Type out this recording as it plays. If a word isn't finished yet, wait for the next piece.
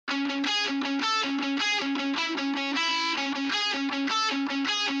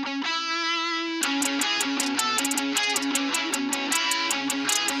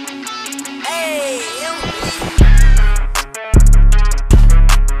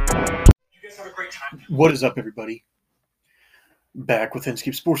What is up, everybody? Back with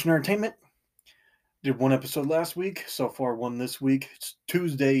Inskeep Sports and Entertainment. Did one episode last week, so far one this week. It's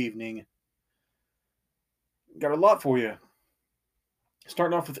Tuesday evening. Got a lot for you.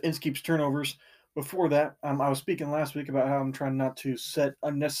 Starting off with Inskeep's turnovers. Before that, I was speaking last week about how I'm trying not to set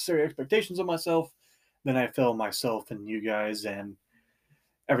unnecessary expectations on myself. Then I fell myself and you guys and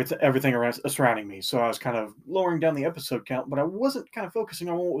everything around, surrounding me. So I was kind of lowering down the episode count, but I wasn't kind of focusing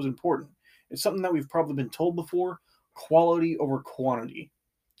on what was important. It's something that we've probably been told before: quality over quantity.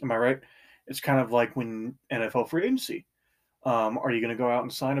 Am I right? It's kind of like when NFL free agency. Are you going to go out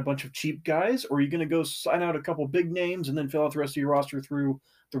and sign a bunch of cheap guys, or are you going to go sign out a couple big names and then fill out the rest of your roster through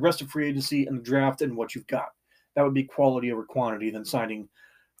the rest of free agency and the draft and what you've got? That would be quality over quantity than signing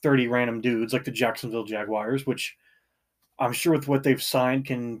 30 random dudes like the Jacksonville Jaguars, which I'm sure with what they've signed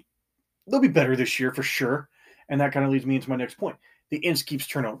they'll be better this year for sure. And that kind of leads me into my next point. The Inskeep's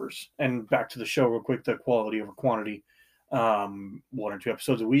turnovers. And back to the show real quick, the quality over quantity. 1 or 2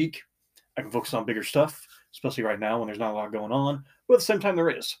 episodes a week. I can focus on bigger stuff, especially right now when there's not a lot going on. But at the same time, there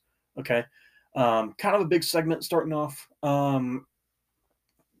is. Okay. Kind of a big segment starting off. Going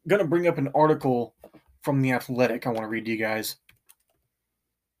to bring up an article from The Athletic I want to read to you guys.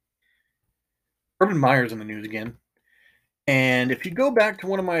 Urban Meyer's in the news again. And if you go back to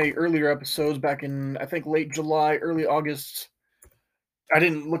one of my earlier episodes back in, I think, late July, early August, I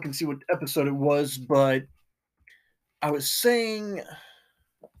didn't look and see what episode it was, but I was saying,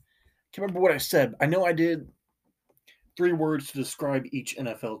 I can't remember what I said. I know I did 3 words to describe each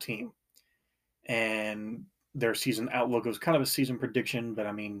NFL team and their season outlook. It was kind of a season prediction, but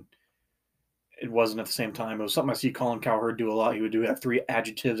I mean, it wasn't at the same time. It was something I see Colin Cowherd do a lot. He would have 3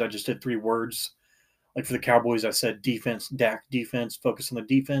 adjectives. I just did 3 words. Like for the Cowboys, I said defense, Dak defense, focus on the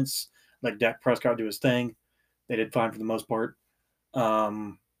defense. Let Dak Prescott do his thing. They did fine for the most part.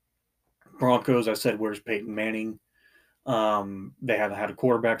 Broncos, I said, where's Peyton Manning? They haven't had a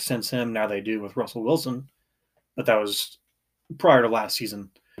quarterback since him. Now they do with Russell Wilson. But that was prior to last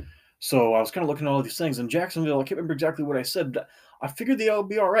season. So I was kind of looking at all these things. And Jacksonville, I can't remember exactly what I said, but I figured they'll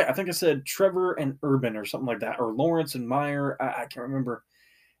be all right. I think I said Trevor and Urban or something like that, or Lawrence and Meyer. I can't remember.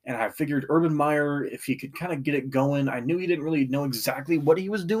 And I figured Urban Meyer, if he could kind of get it going, I knew he didn't really know exactly what he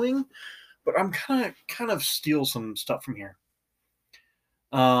was doing, but I'm kind of steal some stuff from here.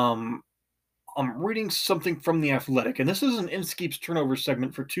 I'm reading something from The Athletic, and this is an Inskeep's turnover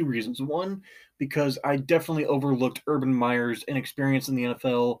segment for 2 reasons. One, because I definitely overlooked Urban Meyer's inexperience in the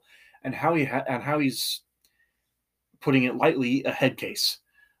NFL and how he's, putting it lightly, a head case.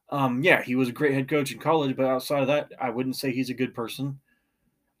 Yeah, he was a great head coach in college, but outside of that, I wouldn't say he's a good person.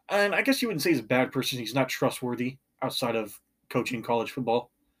 And I guess you wouldn't say he's a bad person. He's not trustworthy outside of coaching college football.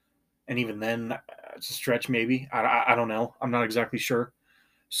 And even then, it's a stretch maybe. I don't know. I'm not exactly sure.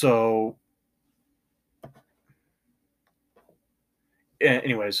 So,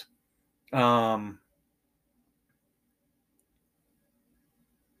 anyways, I'm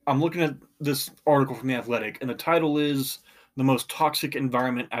looking at this article from The Athletic, and the title is "The Most Toxic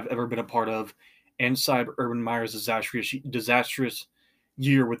Environment I've Ever Been a Part of," inside Urban Meyer's disastrous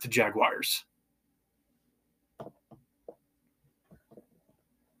year with the Jaguars.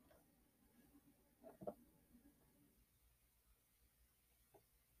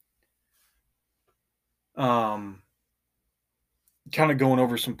 Kind of going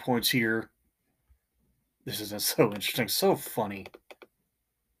over some points here. This is so interesting, so funny.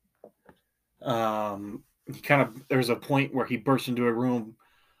 There's a point where he burst into a room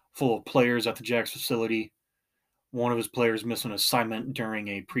full of players at the Jags facility. One of his players missed an assignment during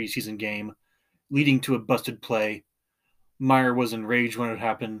a preseason game, leading to a busted play. Meyer was enraged when it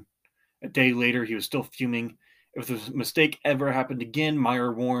happened. A day later, he was still fuming. If the mistake ever happened again,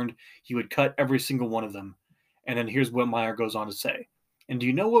 Meyer warned he would cut every single one of them. And then here's what Meyer goes on to say. And do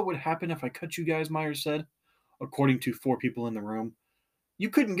you know what would happen if I cut you guys, Meyer said, according to 4 people in the room. You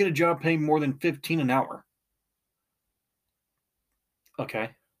couldn't get a job paying more than $15 an hour.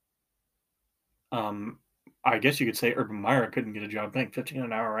 Okay. I guess you could say Urban Meyer couldn't get a job paying $15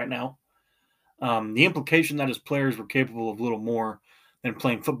 an hour right now. The implication that his players were capable of little more than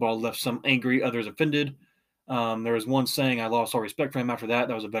playing football left some angry, others offended. There was one saying, I lost all respect for him after that.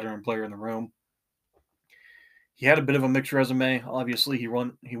 That was a veteran player in the room. He had a bit of a mixed resume. Obviously, he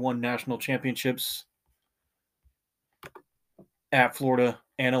won national championships at Florida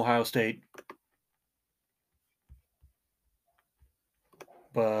and Ohio State.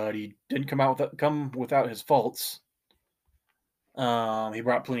 But he didn't come without his faults. He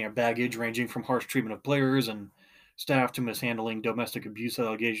brought plenty of baggage, ranging from harsh treatment of players and staff to mishandling domestic abuse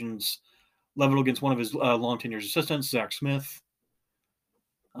allegations leveled against one of his long tenured assistants, Zach Smith.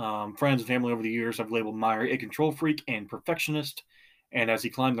 Friends and family over the years have labeled Meyer a control freak and perfectionist, and as he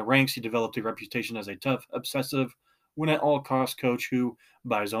climbed the ranks, he developed a reputation as a tough, obsessive, win at all costs coach who,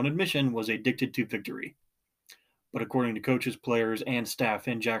 by his own admission, was addicted to victory. But according to coaches, players, and staff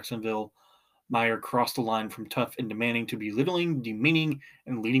in Jacksonville, Meyer crossed the line from tough and demanding to belittling, demeaning,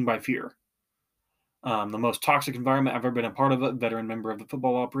 and leading by fear. The most toxic environment I've ever been a part of, a veteran member of the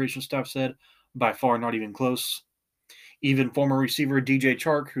football operations staff said, by far not even close. Even former receiver DJ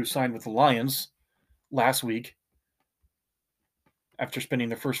Chark, who signed with the Lions last week after spending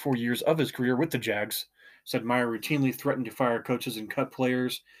the first 4 years of his career with the Jags, said Meyer routinely threatened to fire coaches and cut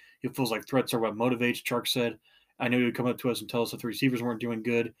players. He feels like threats are what motivates, Chark said. I knew he would come up to us and tell us if the receivers weren't doing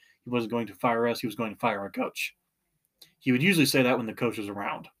good, he wasn't going to fire us, he was going to fire our coach. He would usually say that when the coach was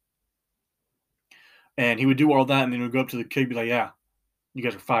around. And he would do all that, and then he would go up to the kid and be like, yeah, you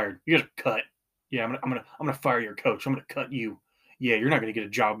guys are fired. You guys are cut. Yeah, I'm gonna fire your coach. I'm gonna cut you. Yeah, you're not gonna get a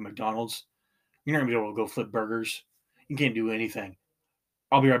job at McDonald's. You're not gonna be able to go flip burgers. You can't do anything.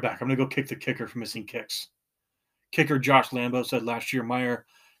 I'll be right back. I'm gonna go kick the kicker for missing kicks. Kicker Josh Lambo said last year Meyer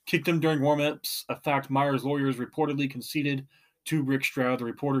kicked him during warm-ups, a fact Meyer's lawyers reportedly conceded to Rick Stroud, the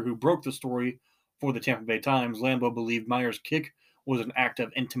reporter who broke the story for the Tampa Bay Times. Lambo believed Meyer's kick was an act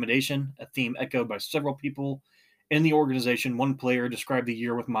of intimidation, a theme echoed by several people in the organization. One player described the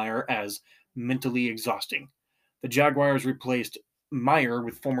year with Meyer as mentally exhausting. The Jaguars replaced Meyer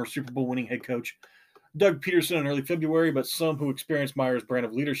with former Super Bowl winning head coach Doug Peterson in early February, but some who experienced Meyer's brand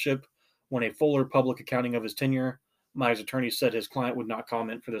of leadership want a fuller public accounting of his tenure. Meyer's attorney said his client would not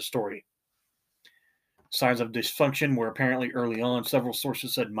comment for this story. Signs of dysfunction were apparently early on. Several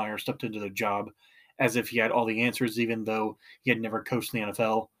sources said Meyer stepped into the job as if he had all the answers, even though he had never coached in the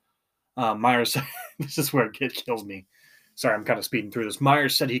NFL. Meyer said, this is where it kills me. Sorry, I'm kind of speeding through this. Meyer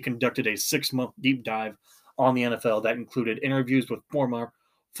said he conducted a 6-month deep dive on the NFL that included interviews with former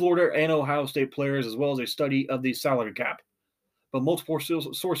Florida and Ohio State players, as well as a study of the salary cap. But multiple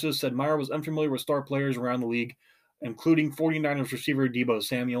sources said Meyer was unfamiliar with star players around the league, including 49ers receiver Deebo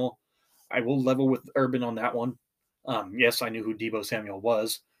Samuel. I will level with Urban on that one. Yes, I knew who Deebo Samuel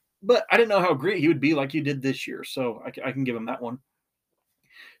was, but I didn't know how great he would be like he did this year, so I can give him that one.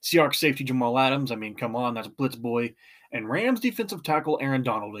 Seahawks safety Jamal Adams, I mean, come on, that's a blitz boy. And Rams defensive tackle Aaron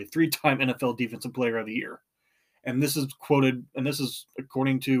Donald, a 3-time NFL Defensive Player of the Year. And this is quoted, and this is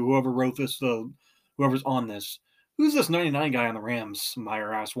according to whoever wrote this, whoever's on this. Who's this 99 guy on the Rams?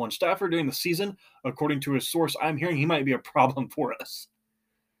 Meyer asked one staffer during the season. According to his source, I'm hearing he might be a problem for us.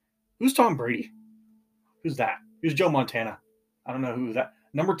 Who's Tom Brady? Who's that? Who's Joe Montana? I don't know who that.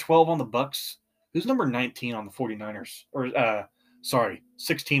 Number 12 on the Bucks. Who's number 19 on the 49ers? Or,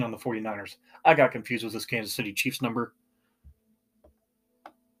 16 on the 49ers. I got confused with this Kansas City Chiefs number.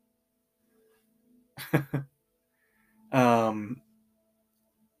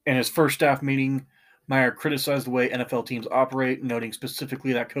 In his first staff meeting, Meyer criticized the way NFL teams operate, noting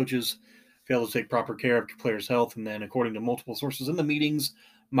specifically that coaches fail to take proper care of players' health. And then, according to multiple sources in the meetings,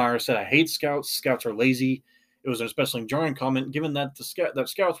 Meyer said, I hate scouts. Scouts are lazy. It was an especially jarring comment, given that that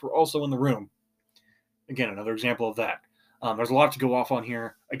scouts were also in the room. Again, another example of that. There's a lot to go off on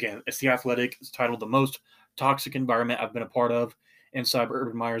here. Again, it's The Athletic. It's titled The Most Toxic Environment I've Been a Part of inside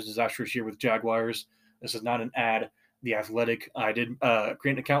Urban Meyer's disastrous year with Jaguars. This is not an ad. The Athletic. I did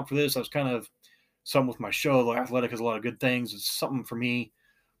create an account for this. I was kind of something with my show. The Athletic has a lot of good things. It's something for me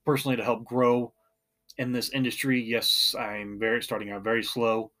personally to help grow in this industry. Yes, I'm starting out very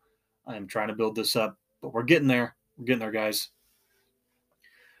slow. I'm trying to build this up, but we're getting there. We're getting there, guys.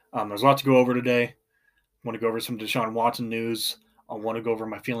 There's a lot to go over today. I want to go over some Deshaun Watson news. I want to go over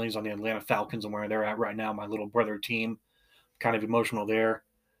my feelings on the Atlanta Falcons and where they're at right now, my little brother team. Kind of emotional there.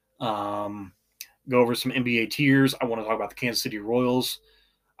 Go over some NBA tiers. I want to talk about the Kansas City Royals.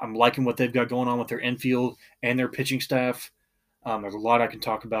 I'm liking what they've got going on with their infield and their pitching staff. There's a lot I can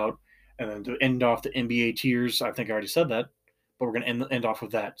talk about. And then to end off the NBA tiers, I think I already said that, but we're going to end off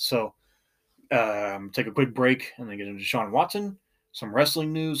with that. So take a quick break and then get into Deshaun Watson, some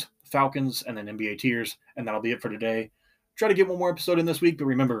wrestling news, Falcons, and then NBA tiers. And that'll be it for today. Try to get one more episode in this week, but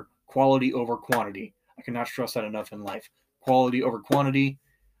remember, quality over quantity. I cannot stress that enough in life. Quality over quantity.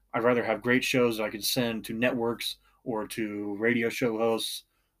 I'd rather have great shows that I could send to networks or to radio show hosts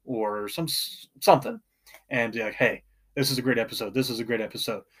or something and be like, hey, this is a great episode. This is a great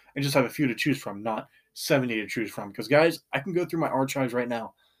episode. And just have a few to choose from, not 70 to choose from. Because, guys, I can go through my archives right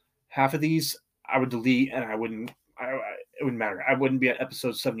now. Half of these I would delete and it wouldn't matter. I wouldn't be at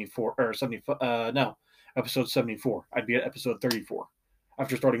episode 74 or 70. Episode 74. I'd be at episode 34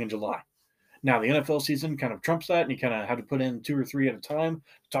 after starting in July. Now, the NFL season kind of trumps that, and you kind of have to put in 2 or 3 at a time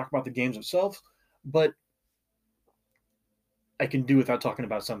to talk about the games themselves. But I can do without talking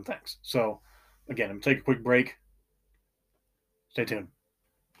about some things. So, again, I'm going to take a quick break. Stay tuned.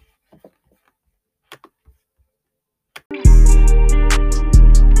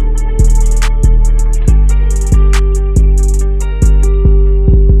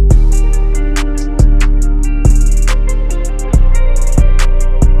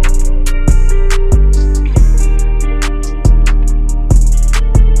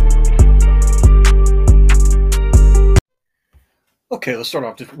 Okay, let's start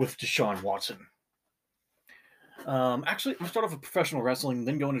off with Deshaun Watson. Actually, I'm gonna start off with professional wrestling,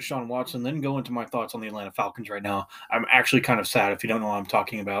 then go into Deshaun Watson, then go into my thoughts on the Atlanta Falcons right now. I'm actually kind of sad if you don't know what I'm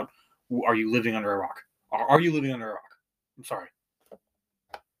talking about. Are you living under a rock? Are you living under a rock? I'm sorry.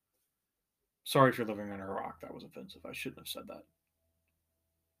 Sorry if you're living under a rock. That was offensive. I shouldn't have said that.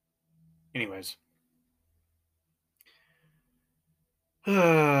 Anyways.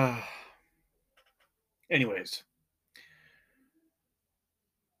 Anyways.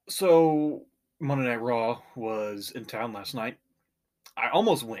 So, Monday Night Raw was in town last night. I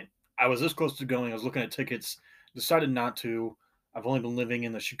almost went. I was this close to going. I was looking at tickets, decided not to. I've only been living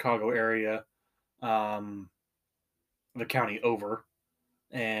in the Chicago area, um, the county over,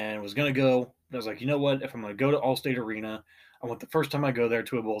 and was going to go. I was like, you know what? If I'm going to go to Allstate Arena, I want the first time I go there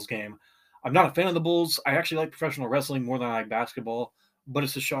to a Bulls game. I'm not a fan of the Bulls. I actually like professional wrestling more than I like basketball, but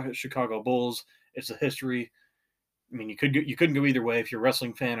it's the Chicago Bulls. It's the history. I mean, you couldn't go either way if you're a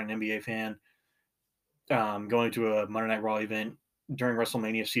wrestling fan or an NBA fan. Going to a Monday Night Raw event during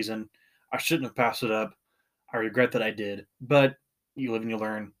WrestleMania season, I shouldn't have passed it up. I regret that I did, but you live and you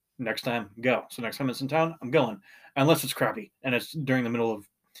learn. Next time, go. So next time it's in town, I'm going, unless it's crappy and it's during the middle of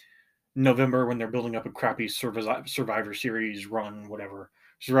November when they're building up a crappy Survivor Series run, whatever.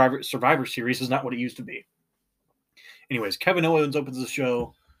 Survivor Series is not what it used to be. Anyways, Kevin Owens opens the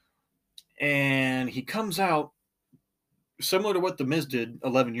show, and he comes out similar to what The Miz did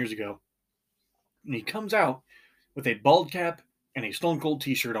 11 years ago. And he comes out with a bald cap and a Stone Cold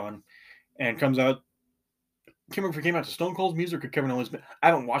T-shirt on, and comes out. I can't remember if it came out to Stone Cold's music or Kevin Owens. I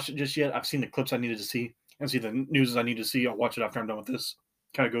haven't watched it just yet. I've seen the clips I needed to see and see the news I need to see. I'll watch it after I'm done with this.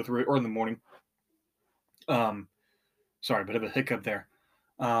 Kind of go through it, or in the morning. Sorry, bit of a hiccup there.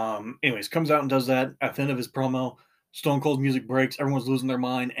 Anyways, comes out and does that. At the end of his promo, Stone Cold's music breaks. Everyone's losing their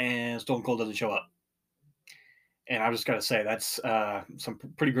mind, and Stone Cold doesn't show up. And I just got to say, that's some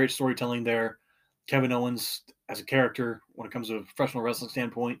pretty great storytelling there. Kevin Owens, as a character, when it comes to a professional wrestling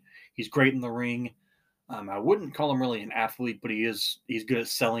standpoint, he's great in the ring. I wouldn't call him really an athlete, but he's good at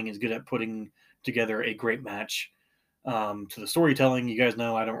selling. He's good at putting together a great match. To the storytelling, you guys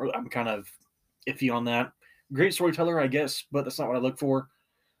know I'm kind of iffy on that. Great storyteller, I guess, but that's not what I look for.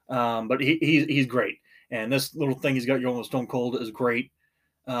 But he's great, and this little thing he's got going with Stone Cold is great.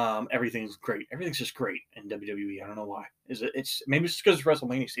 Everything's great. Everything's just great in WWE. I don't know why. It's maybe it's because it's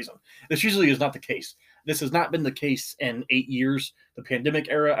WrestleMania season. This usually is not the case. This has not been the case in 8 years. The pandemic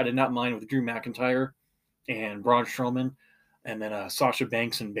era, I did not mind with Drew McIntyre and Braun Strowman, and then Sasha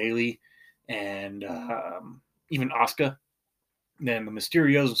Banks and Bayley, and even Asuka. And then the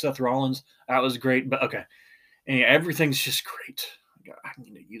Mysterios and Seth Rollins. That was great. But okay, and everything's just great. I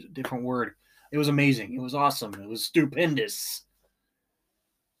need to use a different word. It was amazing. It was awesome. It was stupendous.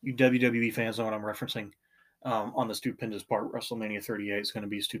 You WWE fans know what I'm referencing. On the stupendous part, WrestleMania 38 is going to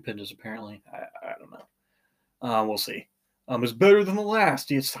be stupendous, apparently. I don't know. We'll see. It's better than the last.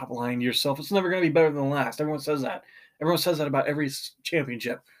 You stop lying to yourself. It's never going to be better than the last. Everyone says that. Everyone says that about every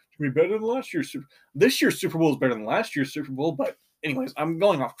championship. It's going to be better than last year's Super Bowl. This year's Super Bowl is better than last year's Super Bowl, but anyways, I'm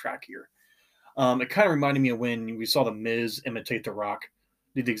going off track here. It kind of reminded me of when we saw The Miz imitate The Rock.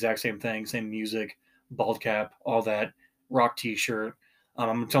 Did the exact same thing, same music, bald cap, all that, Rock t-shirt. I'm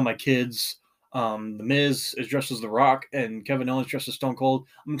going to tell my kids The Miz is dressed as The Rock and Kevin Owens dressed as Stone Cold.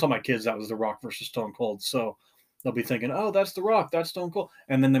 I'm going to tell my kids that was The Rock versus Stone Cold. So they'll be thinking, oh, that's The Rock, that's Stone Cold.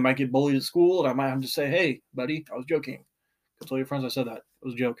 And then they might get bullied at school, and I might have to say, hey, buddy, I was joking. Go tell your friends I said that. It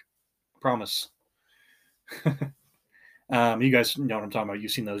was a joke. Promise. You guys know what I'm talking about.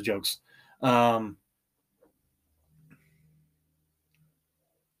 You've seen those jokes.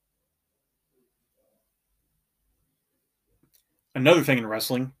 Another thing in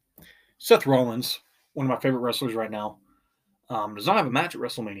wrestling, Seth Rollins, one of my favorite wrestlers right now, does not have a match at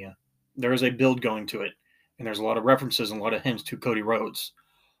WrestleMania. There is a build going to it, and there's a lot of references and a lot of hints to Cody Rhodes.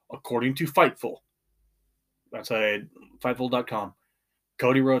 According to Fightful, that's a Fightful.com,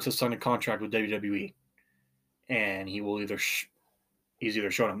 Cody Rhodes has signed a contract with WWE, and he will he's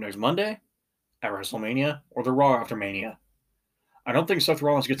either showing up next Monday at WrestleMania or the Raw after Mania. I don't think Seth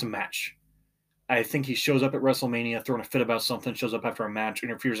Rollins gets a match. I think he shows up at WrestleMania throwing a fit about something, shows up after a match,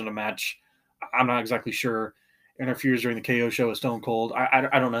 interferes in a match. I'm not exactly sure. interferes during the KO show with Stone Cold. I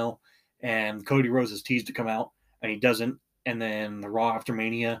don't know. And Cody Rhodes is teased to come out, and he doesn't. And then the Raw after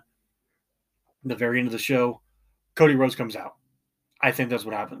Mania, the very end of the show, Cody Rhodes comes out. I think that's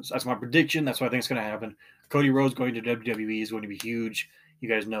what happens. That's my prediction. That's what I think is going to happen. Cody Rhodes going to WWE is going to be huge. You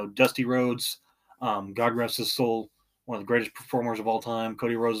guys know Dusty Rhodes. God rest his soul. One of the greatest performers of all time.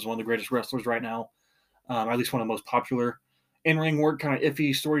 Cody Rhodes is one of the greatest wrestlers right now. At least one of the most popular. In-ring work, kind of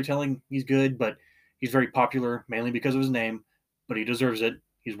iffy. Storytelling, he's good, but he's very popular, mainly because of his name. But he deserves it.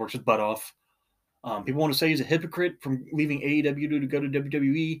 He's worked his butt off. People want to say he's a hypocrite from leaving AEW to go to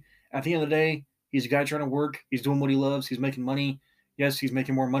WWE. At the end of the day, he's a guy trying to work. He's doing what he loves. He's making money. Yes, he's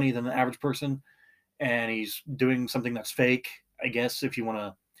making more money than the average person, and he's doing something that's fake, I guess, if you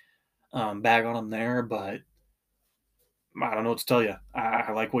want to bag on him there. But I don't know what to tell you.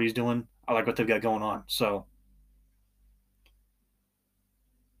 I like what he's doing. I like what they've got going on. So,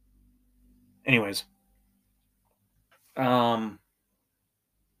 anyways, I'm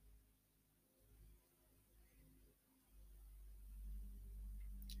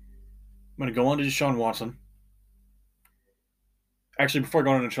going to go on to Deshaun Watson. Actually, before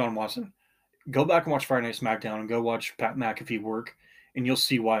going on to Deshaun Watson, go back and watch Friday Night SmackDown and go watch Pat McAfee work, and you'll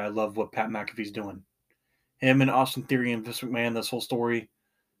see why I love what Pat McAfee's doing. Him and Austin Theory and Vince McMahon, this whole story,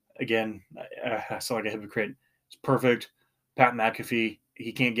 again, I sound like a hypocrite. It's perfect. Pat McAfee,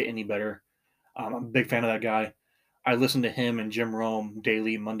 he can't get any better. I'm a big fan of that guy. I listen to him and Jim Rome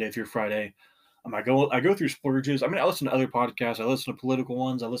daily, Monday through Friday. I go through splurges. I mean, I listen to other podcasts. I listen to political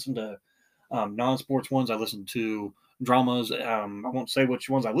ones. I listen to non-sports ones. I listen to dramas. I won't say which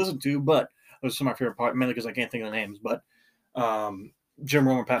ones I listen to, but those are some of my favorite podcasts, mainly because I can't think of the names. But Jim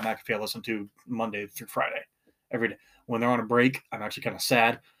Rome and Pat McAfee, I listen to Monday through Friday every day. When they're on a break, I'm actually kind of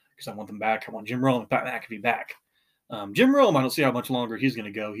sad because I want them back. I want Jim Rome and Pat McAfee back. Jim Rome, I don't see how much longer he's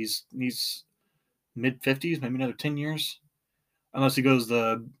going to go. He's mid-50s, maybe another 10 years. Unless he goes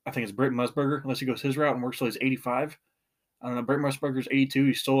I think it's Britt Musburger, unless he goes his route and works till he's 85. I don't know, Britt Musburger's 82.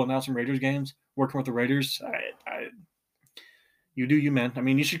 He's still announcing Raiders games, working with the Raiders. You do you, man. I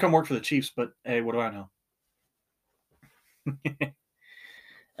mean, you should come work for the Chiefs, but hey, what do I know?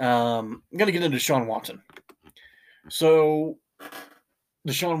 I'm going to get into Deshaun Watson. So,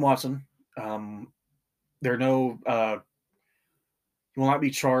 Deshaun Watson, there are no, he will not be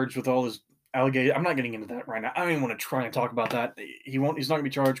charged with all his allegations. I'm not getting into that right now. I don't even want to try and talk about that. He's not going to be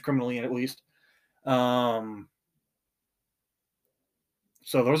charged criminally, at least.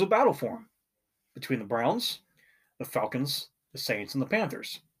 So there was a battle for him between the Browns, the Falcons, the Saints, and the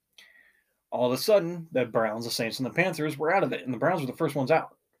Panthers. All of a sudden, the Browns, the Saints, and the Panthers were out of it, and the Browns were the first ones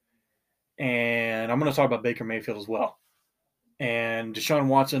out. And I'm going to talk about Baker Mayfield as well. And Deshaun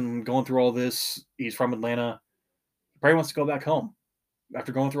Watson going through all this, he's from Atlanta. He probably wants to go back home.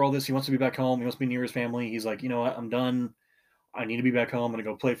 After going through all this, he wants to be back home. He wants to be near his family. He's like, you know what? I'm done. I need to be back home. I'm going to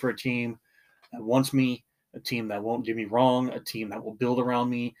go play for a team that wants me, a team that won't do me wrong, a team that will build around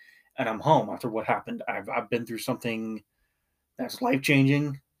me. And I'm home after what happened. I've been through something that's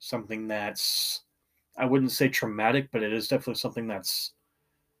life-changing, something that's, I wouldn't say traumatic, but it is definitely something that's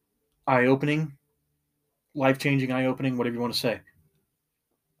eye-opening, life-changing, eye-opening, whatever you want to say.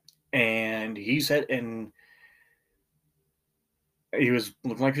 And he said, and he was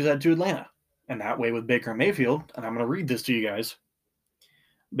looking like he was headed to Atlanta. And that way with Baker Mayfield, and I'm going to read this to you guys.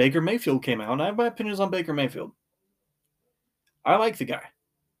 Baker Mayfield came out, and I have my opinions on Baker Mayfield. I like the guy.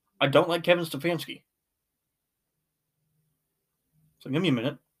 I don't like Kevin Stefanski. So give me a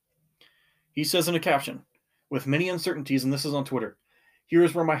minute. He says in a caption, with many uncertainties, and this is on Twitter, here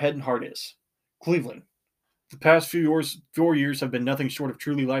is where my head and heart is. Cleveland. The past 4 years have been nothing short of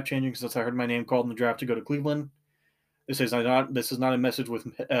truly life-changing since I heard my name called in the draft to go to Cleveland. This is not a message with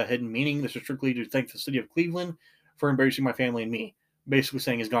hidden meaning. This is strictly to thank the city of Cleveland for embracing my family and me. Basically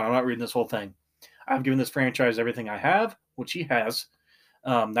saying he's gone. I'm not reading this whole thing. I've given this franchise everything I have, which he has.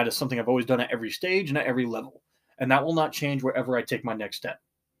 That is something I've always done at every stage and at every level. And that will not change wherever I take my next step.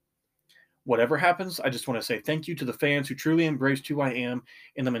 Whatever happens, I just want to say thank you to the fans who truly embraced who I am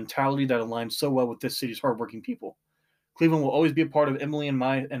and the mentality that aligns so well with this city's hardworking people. Cleveland will always be a part of Emily and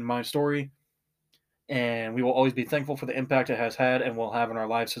my story, and we will always be thankful for the impact it has had and will have in our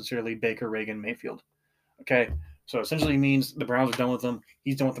lives. Sincerely, Baker Reagan Mayfield. Okay, so essentially means the Browns are done with him.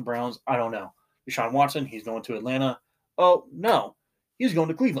 He's done with the Browns. I don't know. Deshaun Watson, he's going to Atlanta. Oh, no. He's going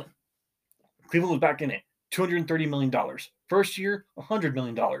to Cleveland. Cleveland was back in it. $230 million. First year, $100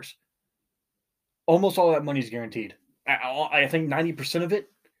 million. Almost all of that money is guaranteed. I think 90% of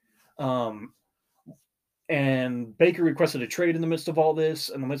it. And Baker requested a trade in the midst of all this,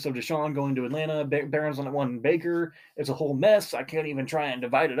 in the midst of Deshaun going to Atlanta. Barron's on that one Baker. It's a whole mess. I can't even try and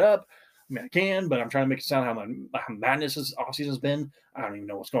divide it up. I mean, I can, but I'm trying to make it sound how madness this offseason has been. I don't even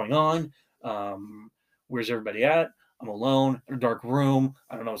know what's going on. Where's everybody at? I'm alone in a dark room.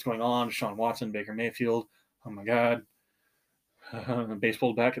 I don't know what's going on. Deshaun Watson, Baker Mayfield. Oh my God.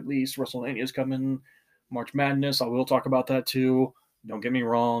 Baseball's back at least. WrestleMania's coming. March Madness. I will talk about that too. Don't get me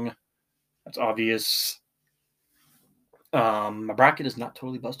wrong. That's obvious. My bracket is not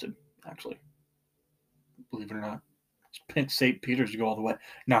totally busted, actually. Believe it or not. Pick St. Peter's to go all the way.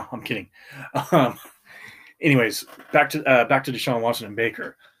 No, I'm kidding. Um, anyways, back to Deshaun Watson and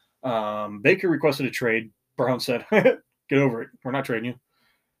Baker. Baker requested a trade. Brown said, "Get over it. We're not trading you."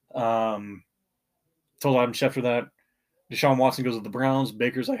 Told Adam Schefter that. Deshaun Watson goes to the Browns.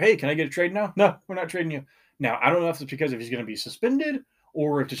 Baker's like, "Hey, can I get a trade now?" "No, we're not trading you." Now, I don't know if it's because if he's going to be suspended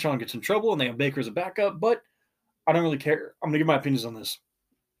or if Deshaun gets in trouble and they have Baker as a backup, but I don't really care. I'm going to give my opinions on this.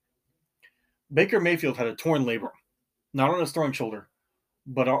 Baker Mayfield had a torn labrum, not on his throwing shoulder,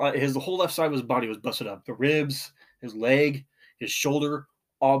 but his whole left side of his body was busted up. The ribs, his leg, his shoulder,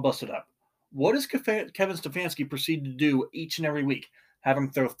 all busted up. What does Kevin Stefanski proceed to do each and every week? Have him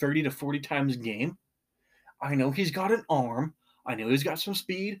throw 30 to 40 times a game? I know he's got an arm. I know he's got some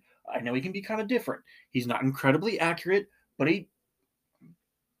speed. I know he can be kind of different. He's not incredibly accurate, but even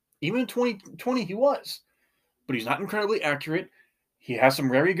in 2020 he was. But he's not incredibly accurate. He has some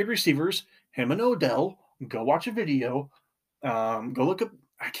very good receivers. Him and Odell. Go watch a video. Go look up.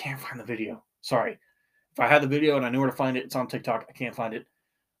 I can't find the video. Sorry. If I had the video and I knew where to find it, it's on TikTok. I can't find it.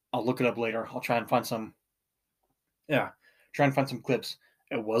 I'll look it up later. I'll try and find some. Yeah, try and find some clips.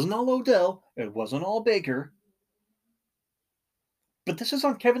 It wasn't all Odell. It wasn't all Baker. But this is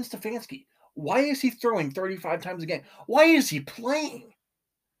on Kevin Stefanski. Why is he throwing 35 times a game? Why is he playing?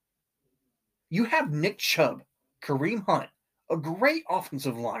 You have Nick Chubb, Kareem Hunt, a great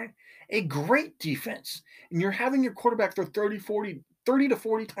offensive line, a great defense, and you're having your quarterback throw 30 to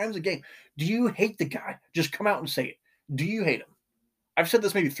 40 times a game. Do you hate the guy? Just come out and say it. Do you hate him? I've said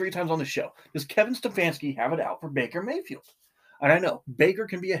this maybe 3 times on the show. Does Kevin Stefanski have it out for Baker Mayfield? And I know Baker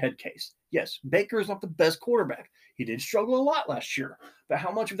can be a head case. Yes, Baker is not the best quarterback. He did struggle a lot last year. But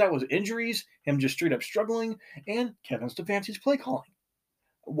how much of that was injuries, him just straight up struggling, and Kevin Stefanski's play calling?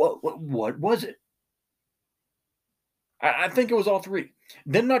 What was it? I think it was all three.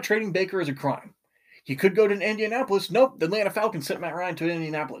 Them not trading Baker is a crime. He could go to Indianapolis. Nope, the Atlanta Falcons sent Matt Ryan to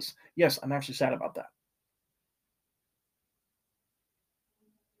Indianapolis. Yes, I'm actually sad about that.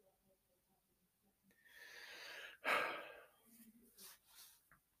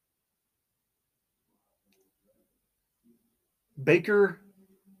 Baker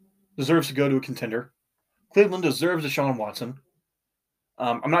deserves to go to a contender. Cleveland deserves Deshaun Watson.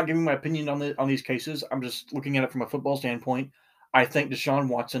 I'm not giving my opinion on these cases. I'm just looking at it from a football standpoint. I think Deshaun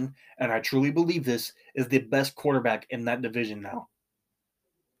Watson, and I truly believe this, is the best quarterback in that division now.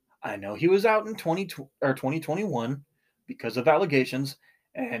 I know he was out in 2021 because of allegations,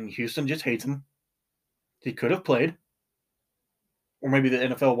 and Houston just hates him. He could have played, or maybe the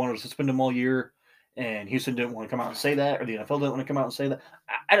NFL wanted to suspend him all year, and Houston didn't want to come out and say that, or the NFL didn't want to come out and say that.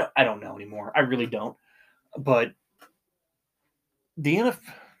 I don't know anymore. I really don't. But the NFL,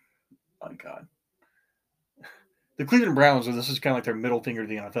 oh God, the Cleveland Browns, this is kind of like their middle finger to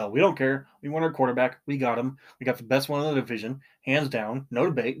the NFL. We don't care. We want our quarterback. We got him. We got the best one in the division, hands down. No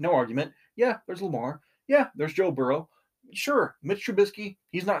debate, no argument. Yeah, there's Lamar. Yeah, there's Joe Burrow. Sure, Mitch Trubisky.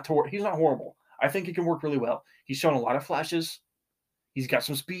 He's not horrible. I think he can work really well. He's shown a lot of flashes. He's got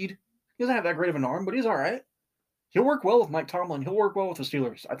some speed. He doesn't have that great of an arm, but he's all right. He'll work well with Mike Tomlin. He'll work well with the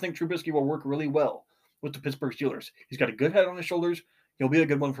Steelers. I think Trubisky will work really well with the Pittsburgh Steelers. He's got a good head on his shoulders. He'll be a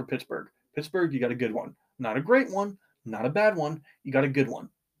good one for Pittsburgh. Pittsburgh, you got a good one. Not a great one, not a bad one. You got a good one.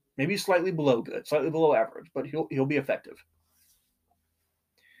 Maybe slightly below good, slightly below average, but he'll be effective.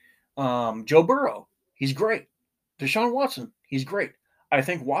 Joe Burrow, he's great. Deshaun Watson, he's great. I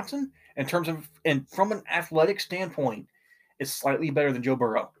think Watson, in terms of and from an athletic standpoint, is slightly better than Joe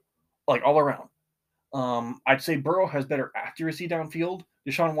Burrow, like all around. I'd say Burrow has better accuracy downfield.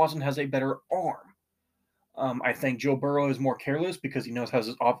 Deshaun Watson has a better arm. I think Joe Burrow is more careless because he knows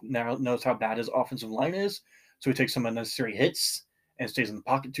knows how bad his offensive line is, so he takes some unnecessary hits and stays in the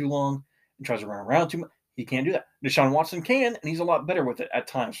pocket too long and tries to run around too much. He can't do that. Deshaun Watson can, and he's a lot better with it at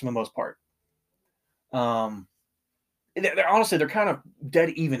times for the most part. Honestly, they're kind of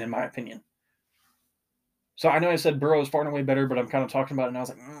dead even in my opinion. So I know I said Burrow is far and away better, but I'm kind of talking about it, and I was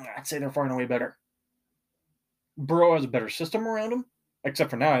like, I'd say they're far and away better. Burrow has a better system around him,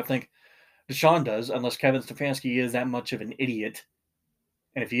 except for now, I think Deshaun does, unless Kevin Stefanski is that much of an idiot.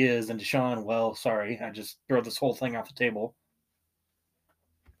 And if he is, then Deshaun, well, sorry, I just throw this whole thing off the table.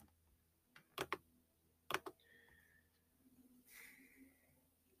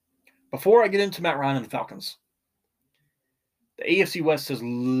 Before I get into Matt Ryan and the Falcons, the AFC West is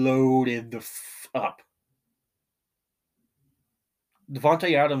loaded up.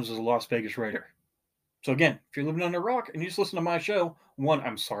 Devontae Adams is a Las Vegas Raider. So again, if you're living under a rock and you just listen to my show, one,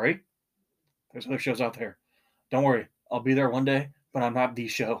 I'm sorry. There's other shows out there. Don't worry, I'll be there one day, but I'm not the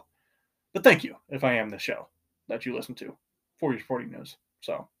show. But thank you if I am the show that you listen to for your sporting news.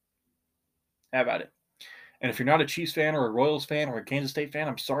 So have at it. And if you're not a Chiefs fan or a Royals fan or a Kansas State fan,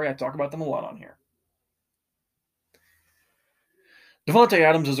 I'm sorry I talk about them a lot on here. Devontae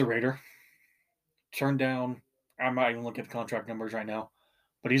Adams is a Raider. Turned down. I'm not even looking at the contract numbers right now,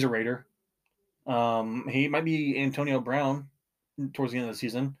 but he's a Raider. He might be Antonio Brown towards the end of the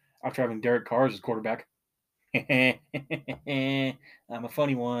season after having Derek Carr as his quarterback. I'm a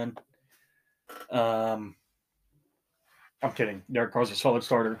funny one. I'm kidding. Derek Carr's a solid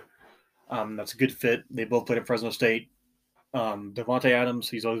starter. That's a good fit. They both played at Fresno State. Devontae Adams,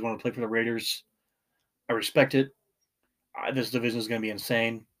 he's always wanted to play for the Raiders. I respect it. This division is going to be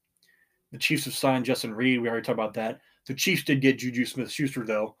insane. The Chiefs have signed Justin Reed. We already talked about that. The Chiefs did get Juju Smith-Schuster,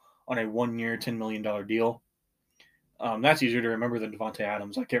 though, on a 1-year, $10 million deal. That's easier to remember than Devontae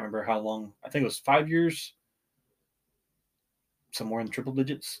Adams. I can't remember how long. I think it was 5 years. Somewhere in the triple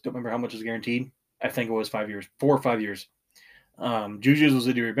digits. Don't remember how much is guaranteed. I think it was 5 years. 4 or 5 years. Juju's was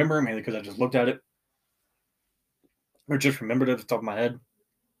easy to remember, mainly because I just looked at it. Or just remembered it at the top of my head.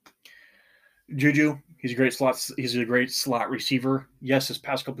 Juju, he's a great slot receiver. Yes, his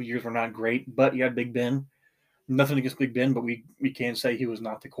past couple of years were not great, but he had Big Ben. Nothing against Big Ben, but we can say he was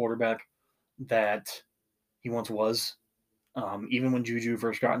not the quarterback that he once was, even when Juju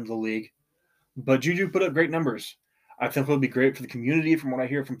first got into the league. But Juju put up great numbers. I think he'll be great for the community, from what I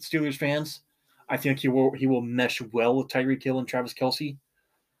hear from Steelers fans. I think he will mesh well with Tyreek Hill and Travis Kelce.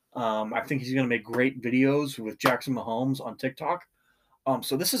 I think he's going to make great videos with Jackson Mahomes on TikTok.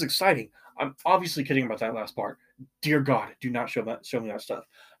 So this is exciting. I'm obviously kidding about that last part. Dear God, do not show me that stuff.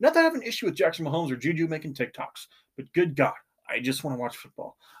 Not that I have an issue with Jackson Mahomes or Juju making TikToks, but good God, I just want to watch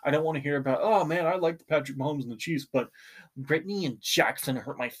football. I don't want to hear about, oh man, I like the Patrick Mahomes and the Chiefs, but Brittany and Jackson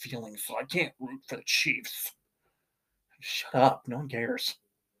hurt my feelings, so I can't root for the Chiefs. Shut up. No one cares.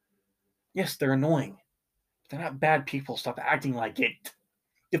 Yes, they're annoying. They're not bad people. Stop acting like it.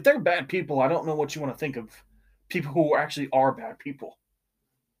 If they're bad people, I don't know what you want to think of people who actually are bad people.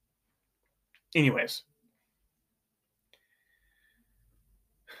 Anyways.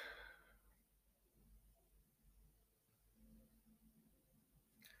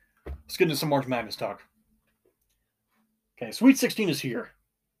 Let's get into some March Madness talk. Okay, Sweet 16 is here.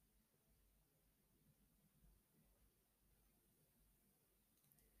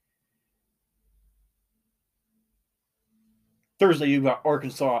 Thursday, you've got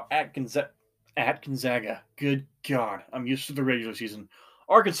Arkansas at Gonzaga. Good God, I'm used to the regular season.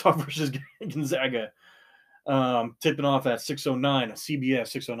 Arkansas versus Gonzaga. Tipping off at 6:09, CBS,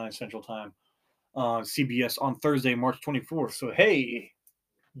 6:09 Central Time. CBS on Thursday, March 24th. So, hey,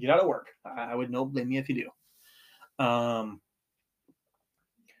 get out of work. I would not blame you if you do.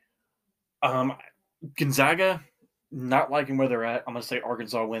 Gonzaga, not liking where they're at. I'm going to say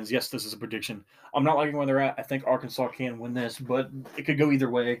Arkansas wins. Yes, this is a prediction. I'm not liking where they're at. I think Arkansas can win this, but it could go either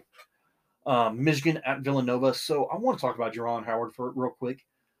way. Michigan at Villanova. So I want to talk about Juwan Howard for real quick.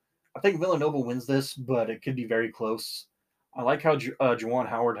 I think Villanova wins this, but it could be very close. I like how Juwan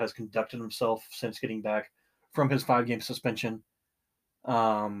Howard has conducted himself since getting back from his 5-game suspension.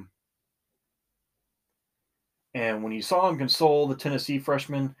 And when you saw him console the Tennessee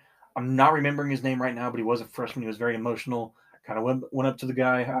freshman, I'm not remembering his name right now, but he was a freshman. He was very emotional. Kind of went up to the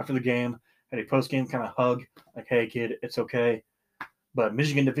guy after the game, had a post-game kind of hug, like, hey, kid, it's okay. But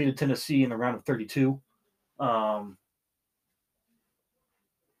Michigan defeated Tennessee in the round of 32. That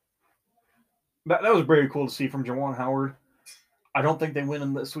was very cool to see from Juwan Howard. I don't think they win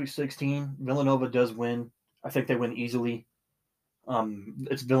in the Sweet 16. Villanova does win. I think they win easily.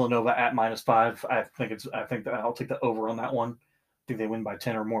 It's Villanova at -5. I think that I'll take the over on that one. I think they win by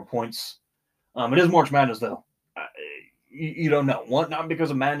 10 or more points. It is March Madness though. You don't know. One, not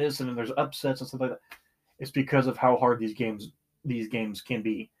because of madness and then there's upsets and stuff like that. It's because of how hard these games can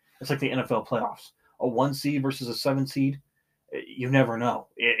be. It's like the NFL playoffs. A 1 seed versus a 7 seed. You never know.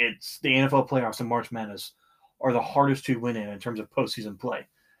 It's the NFL playoffs and March Madness are the hardest to win in terms of postseason play.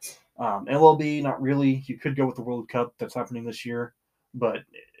 MLB, not really. You could go with the World Cup that's happening this year, but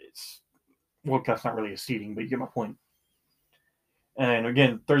World Cup's not really a seeding, but you get my point. And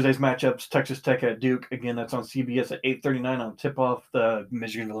again, Thursday's matchups, Texas Tech at Duke. Again, that's on CBS at 8:39 on tip-off, the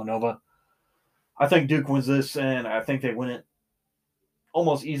Michigan-Villanova. I think Duke wins this, and I think they win it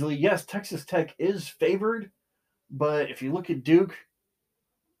almost easily. Yes, Texas Tech is favored, but if you look at Duke,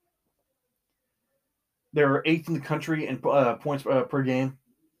 They're 8th in the country in points per game,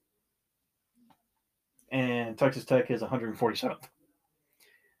 and Texas Tech is 147th.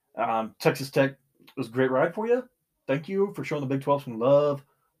 Texas Tech was a great ride for you. Thank you for showing the Big 12 some love,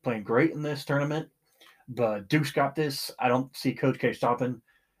 playing great in this tournament. But Duke's got this. I don't see Coach K stopping.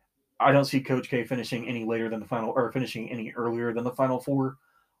 I don't see Coach K finishing any later than the final, or finishing any earlier than the Final Four.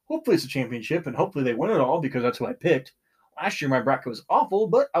 Hopefully it's a championship, and hopefully they win it all because that's who I picked. Last year my bracket was awful,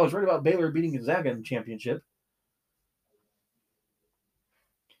 but I was right about Baylor beating Gonzaga in the championship.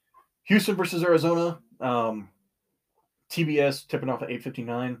 Houston versus Arizona. TBS tipping off at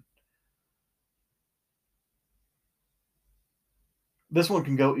 8:59. This one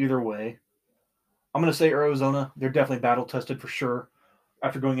can go either way. I'm going to say Arizona. They're definitely battle tested for sure.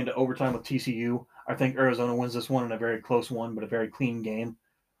 After going into overtime with TCU, I think Arizona wins this one in a very close one, but a very clean game,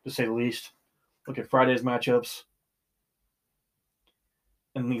 to say the least. Look at Friday's matchups.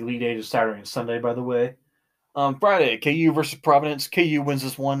 And the Elite Eight is Saturday and Sunday, by the way. Friday, KU versus Providence. KU wins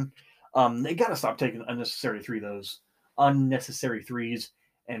this one. They got to stop taking unnecessary threes.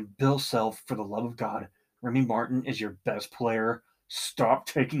 And Bill Self, for the love of God, Remy Martin is your best player. Stop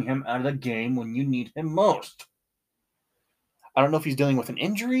taking him out of the game when you need him most. I don't know if he's dealing with an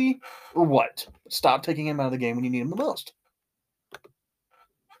injury or what. But stop taking him out of the game when you need him the most.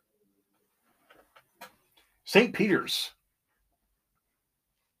 St. Peter's.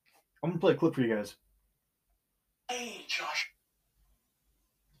 I'm going to play a clip for you guys. Hey, Josh.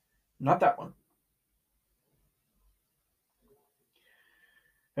 Not that one.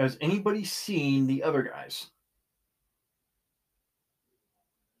 Has anybody seen the other guys?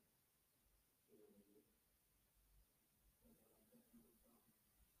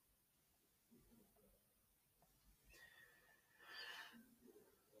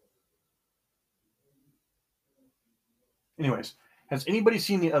 Anyways, has anybody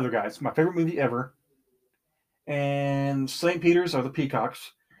seen the other guys? My favorite movie ever. And St. Peter's are the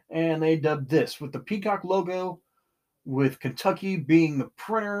Peacocks. And they dubbed this with the Peacock logo, with Kentucky being the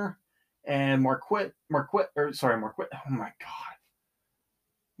printer, and Marquette, oh my God.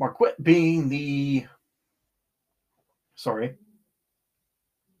 Marquette being the,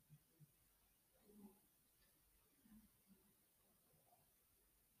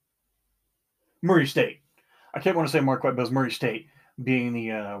 Murray State. I can't want to say Marquette, but it's Murray State being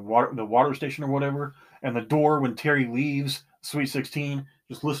the water station or whatever. And the door when Terry leaves Sweet 16.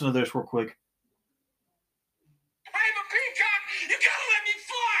 Just listen to this real quick. I'm a peacock. You gotta let me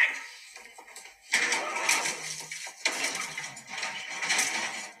fly.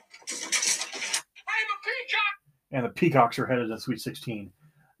 I'm a peacock. And the Peacocks are headed to Sweet 16.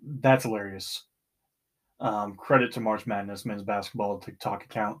 That's hilarious. Credit to March Madness men's basketball TikTok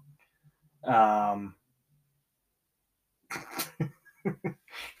account.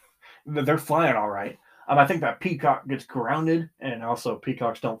 They're flying all right. I think that Peacock gets grounded, and also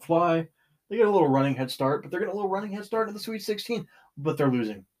Peacocks don't fly. They get a little running head start, but they're getting a little running head start in the Sweet 16, but they're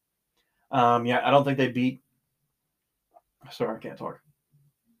losing. I don't think they beat. Sorry, I can't talk.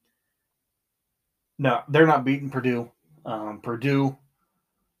 No, they're not beating Purdue. Purdue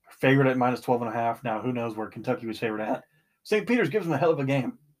favored at minus 12.5. Now, who knows where Kentucky was favored at? St. Peter's gives them a hell of a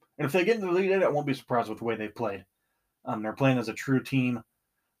game. And if they get into the Elite Eight, I won't be surprised with the way they've played. They're playing as a true team,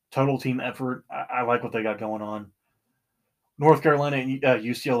 total team effort. I like what they got going on. North Carolina and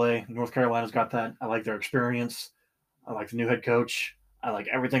UCLA. North Carolina's got that. I like their experience. I like the new head coach. I like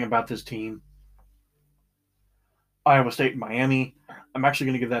everything about this team. Iowa State and Miami. I'm actually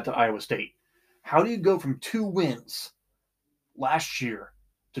going to give that to Iowa State. How do you go from 2 wins last year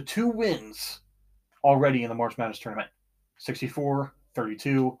to 2 wins already in the March Madness tournament?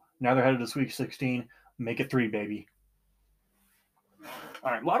 64-32. Now they're headed to Sweet 16. Make it 3, baby.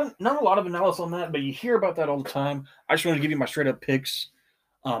 All right, not a lot of analysis on that, but you hear about that all the time. I just wanted to give you my straight up picks.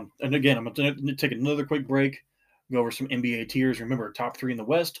 And again, I'm going to take another quick break, go over some NBA tiers. Remember, top 3 in the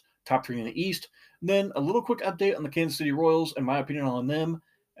West, top 3 in the East. Then a little quick update on the Kansas City Royals and my opinion on them.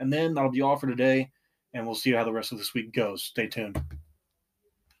 And then that'll be all for today, and we'll see how the rest of this week goes. Stay tuned.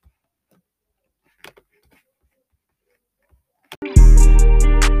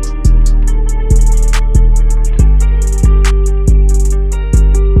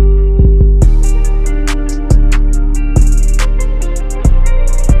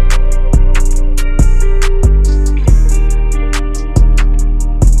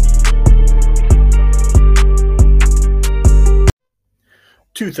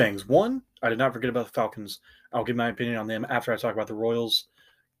 Two things. One, I did not forget about the Falcons. I'll give my opinion on them after I talk about the Royals.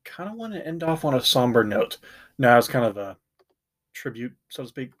 Kind of want to end off on a somber note. Now it's kind of a tribute, so to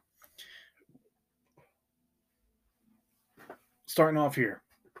speak. Starting off here,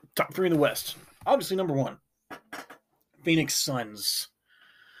 top 3 in the West. Obviously, number one, Phoenix Suns.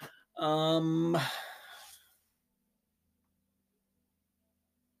 Um,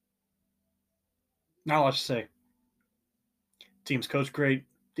 Not a lot to say. Team's coach great.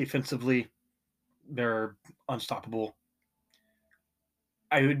 Defensively, they're unstoppable.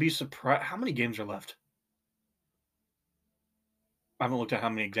 I would be surprised. How many games are left? I haven't looked at how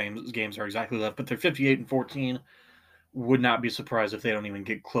many games are exactly left, but they're 58-14. Would not be surprised if they don't even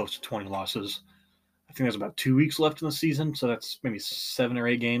get close to 20 losses. I think there's about 2 weeks left in the season, so that's maybe 7 or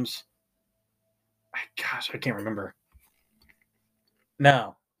 8 games. Gosh, I can't remember.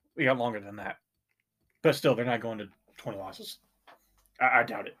 No, we got longer than that. But still, they're not going to 20 losses. I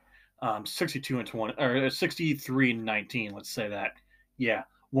doubt it. 62-20 or 63-19. Let's say that. Yeah,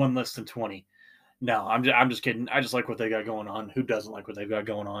 one less than 20. No, I'm just kidding. I just like what they got going on. Who doesn't like what they've got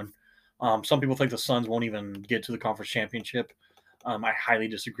going on? Some people think the Suns won't even get to the conference championship. I highly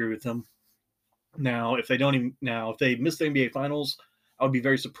disagree with them. Now, if they miss the NBA Finals, I would be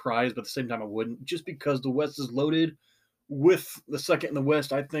very surprised, but at the same time, I wouldn't, just because the West is loaded. With the second in the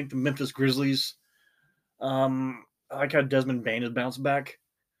West, I think the Memphis Grizzlies. I like how Desmond Bane has bounced back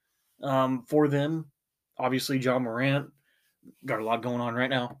for them. Obviously, John Morant got a lot going on right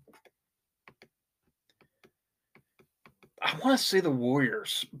now. I want to say the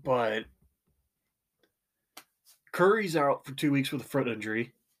Warriors, but Curry's out for 2 weeks with a foot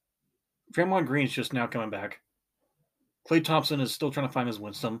injury. Draymond Green's just now coming back. Klay Thompson is still trying to find his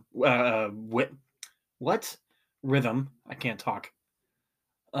wisdom. What? Rhythm. I can't talk.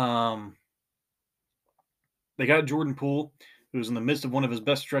 They got Jordan Poole, who's in the midst of one of his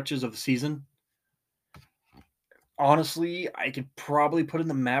best stretches of the season. Honestly, I could probably put in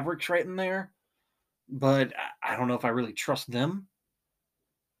the Mavericks right in there, but I don't know if I really trust them.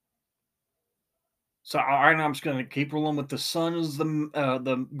 So right now I'm just going to keep rolling with the Suns,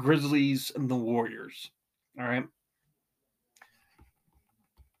 the Grizzlies, and the Warriors. All right.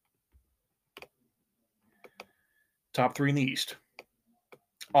 Top three in the East.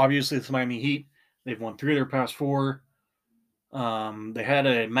 Obviously, it's Miami Heat. They've won 3 of their past 4. They had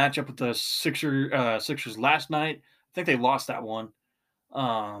a matchup with the Sixers last night. I think they lost that one.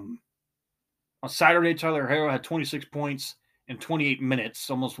 On Saturday, Tyler Herro had 26 points in 28 minutes,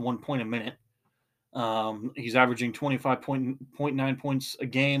 almost 1 point a minute. He's averaging 25.9 points a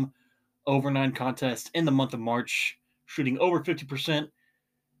game over 9 contests in the month of March, shooting over 50%.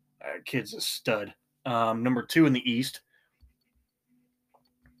 Kid's a stud. Number 2 in the East.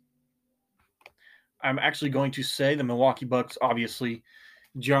 I'm actually going to say the Milwaukee Bucks, obviously.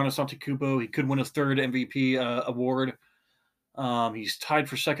 Giannis Antetokounmpo, he could win his 3rd MVP award. He's tied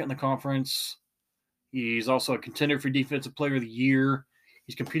for 2nd in the conference. He's also a contender for Defensive Player of the Year.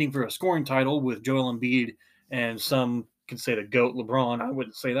 He's competing for a scoring title with Joel Embiid, and some can say the GOAT, LeBron. I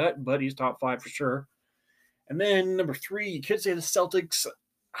wouldn't say that, but he's top 5 for sure. And then number 3, you could say the Celtics.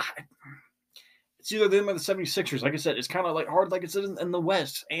 It's either them or the 76ers. Like I said, it's kind of like hard like it's in the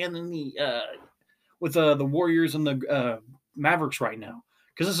West and in the with the Warriors and the Mavericks right now.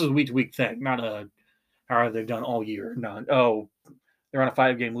 Because this is a week-to-week thing, not a how they've done all year. Not, they're on a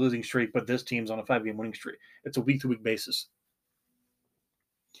 5-game losing streak, but this team's on a 5-game winning streak. It's a week-to-week basis.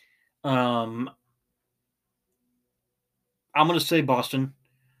 I'm going to say Boston.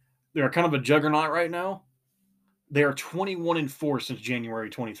 They're kind of a juggernaut right now. They are 21-4 since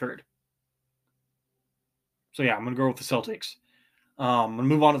January 23rd. So yeah, I'm going to go with the Celtics. I'm going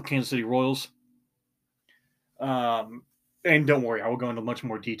to move on to the Kansas City Royals. And don't worry, I will go into much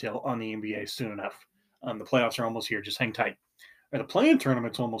more detail on the NBA soon enough. The playoffs are almost here. Just hang tight. Or the play-in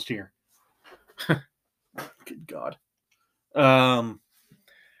tournament's almost here. Good God. The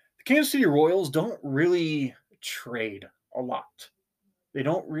Kansas City Royals don't really trade a lot. They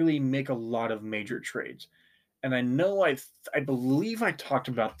don't really make a lot of major trades. And I know I believe I talked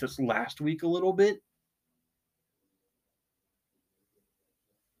about this last week a little bit.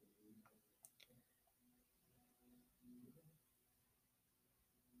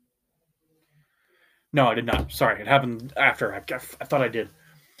 No, I did not. Sorry, it happened after. I thought I did.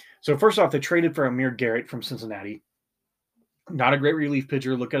 So first off, they traded for Amir Garrett from Cincinnati. Not a great relief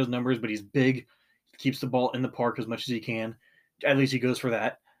pitcher. Look at his numbers, but he's big. He keeps the ball in the park as much as he can. At least he goes for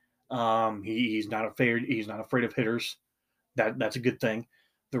that. He's not afraid. He's not afraid of hitters. That's a good thing.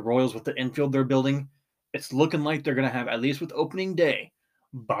 The Royals with the infield they're building, it's looking like they're going to have, at least with opening day,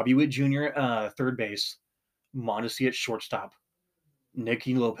 Bobby Witt Jr. Third base, Mondesi at shortstop,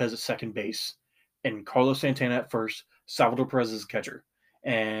 Nicky Lopez at second base, and Carlos Santana at first, Salvador Perez as catcher.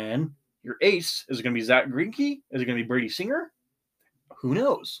 And your ace, is it going to be Zach Greinke? Is it going to be Brady Singer? Who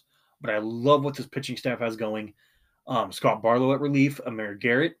knows? But I love what this pitching staff has going. Scott Barlow at relief, Amir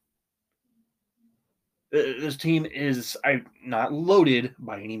Garrett. This team is not loaded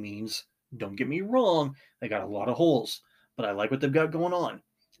by any means. Don't get me wrong; they got a lot of holes, but I like what they've got going on.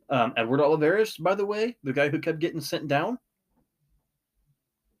 Edward Olivares, by the way, the guy who kept getting sent down.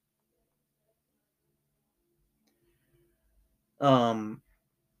 Um,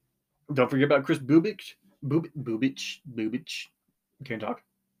 don't forget about Chris Bubich. Bubich. Can't talk.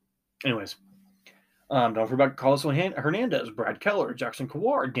 Anyways, don't forget about Carlos Hernandez, Brad Keller, Jackson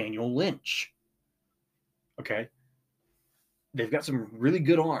Kawar, Daniel Lynch. Okay, they've got some really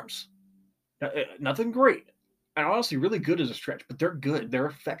good arms. Nothing great, and honestly, really good as a stretch, but they're good. They're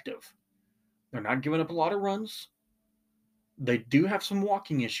effective. They're not giving up a lot of runs. They do have some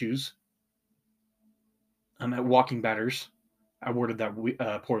walking issues. At walking batters. I worded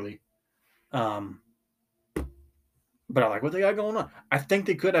that poorly. Um, but I like what they got going on. I think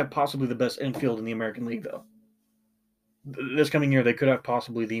they could have possibly the best infield in the American League, though. This coming year, they could have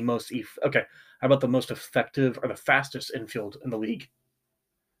possibly the most. Okay, how about the most effective or the fastest infield in the league?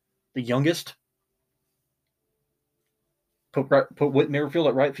 The youngest. Put Whit Merrifield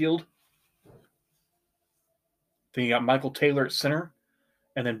at right field. Then you got Michael Taylor at center,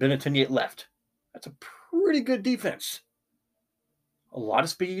 and then Benintendi at left. That's a pretty good defense. A lot of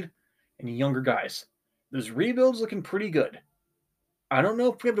speed and younger guys. This rebuild's looking pretty good. I don't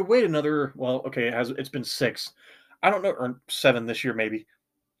know if we have to wait another. Well, okay, it's been 6. I don't know, or 7 this year maybe.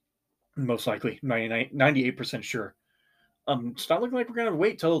 Most likely, 98% sure. It's not looking like we're gonna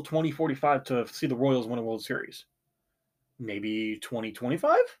wait till 2045 to see the Royals win a World Series. Maybe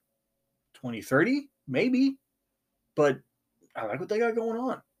 2025, 2030, maybe. But I like what they got going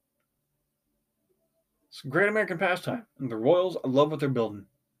on. It's a great American pastime, and the Royals, I love what they're building.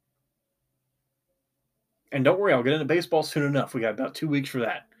 And don't worry, I'll get into baseball soon enough. We got about 2 weeks for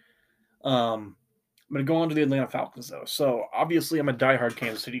that. I'm going to go on to the Atlanta Falcons, though. So, obviously, I'm a diehard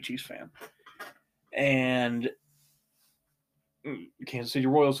Kansas City Chiefs fan. And Kansas City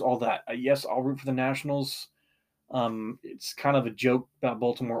Royals, all that. Yes, I'll root for the Nationals. It's kind of a joke about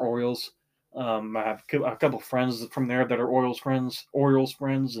Baltimore Orioles. I have a couple of friends from there that are Orioles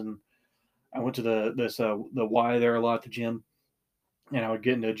friends, and I went to the Y there a lot at the gym, and I would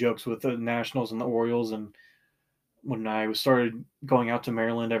get into jokes with the Nationals and the Orioles. And when I started going out to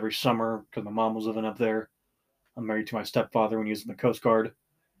Maryland every summer because my mom was living up there, I'm married to my stepfather when he was in the Coast Guard,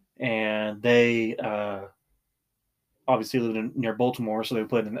 and they obviously lived near Baltimore, so they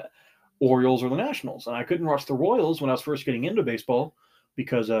played the Orioles or the Nationals. And I couldn't watch the Royals when I was first getting into baseball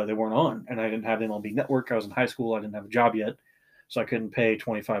because they weren't on, and I didn't have the MLB Network. I was in high school. I didn't have a job yet, so I couldn't pay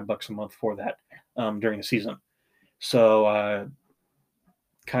 $25 a month for that during the season. So I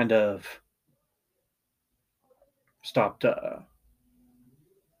kind of stopped.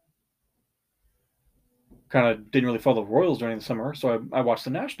 Kind of didn't really follow the Royals during the summer, so I watched the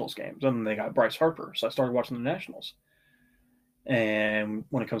Nationals games. And they got Bryce Harper, so I started watching the Nationals. And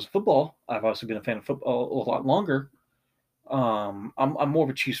when it comes to football, I've also been a fan of football a lot longer. I'm more of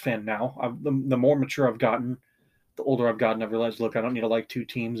a Chiefs fan now. The more mature I've gotten, the older I've gotten, I've realized, look, I don't need to like 2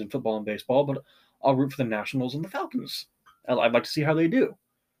 teams in football and baseball, but I'll root for the Nationals and the Falcons. I'd like to see how they do.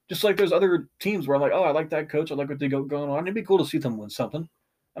 Just like there's other teams where I'm like, oh, I like that coach. I like what they got going on. It'd be cool to see them win something.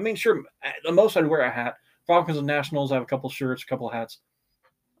 I mean, sure, the most I'd wear a hat. Falcons and Nationals, I have a couple shirts, a couple hats.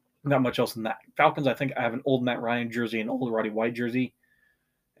 Not much else than that. Falcons, I think I have an old Matt Ryan jersey, an old Roddy White jersey.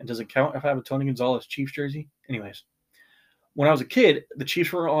 And does it count if I have a Tony Gonzalez Chiefs jersey? Anyways, when I was a kid, the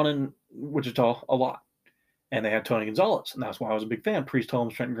Chiefs were on in Wichita a lot. And they had Tony Gonzalez. And that's why I was a big fan. Priest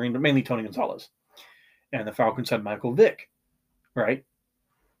Holmes, Trenton Green, but mainly Tony Gonzalez. And the Falcons had Michael Vick, right?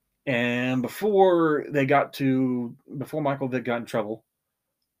 And before Michael Vick got in trouble,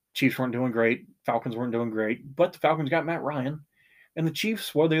 Chiefs weren't doing great. Falcons weren't doing great. But the Falcons got Matt Ryan. And the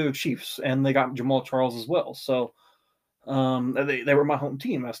Chiefs, well, they're the Chiefs. And they got Jamal Charles as well. So they were my home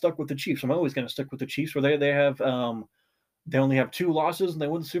team. I stuck with the Chiefs. I'm always going to stick with the Chiefs where they have they only have 2 losses and they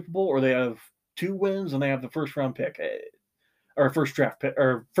win the Super Bowl, or they have 2 wins and they have the first round pick or first draft pick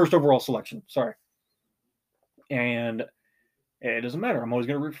or first overall selection. Sorry. And it doesn't matter. I'm always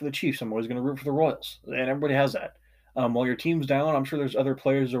going to root for the Chiefs. I'm always going to root for the Royals. And everybody has that. While your team's down, I'm sure there's other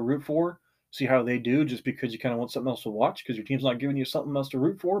players to root for, see how they do, just because you kind of want something else to watch because your team's not giving you something else to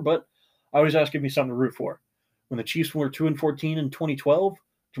root for. But I always ask, give me something to root for. When the Chiefs were 2-14 in 2012,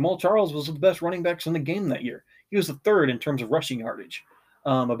 Jamal Charles was the best running backs in the game that year. He was the third in terms of rushing yardage,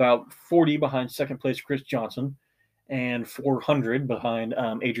 about 40 behind second place Chris Johnson, and 400 behind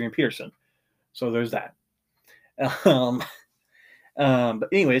Adrian Peterson. So there's that. But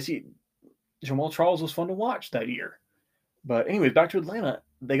anyways, Jamal Charles was fun to watch that year. But anyways, back to Atlanta.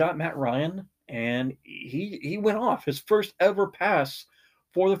 They got Matt Ryan, and he went off. His first ever pass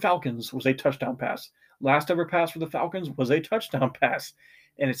for the Falcons was a touchdown pass. last ever pass for the Falcons was a touchdown pass.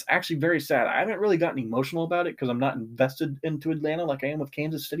 And it's actually very sad. I haven't really gotten emotional about it because I'm not invested into Atlanta like I am with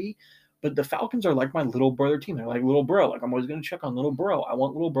Kansas City. But the Falcons are like my little brother team. They're like little bro. Like I'm always going to check on little bro. I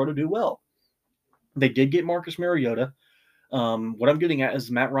want little bro to do well. They did get Marcus Mariota. What I'm getting at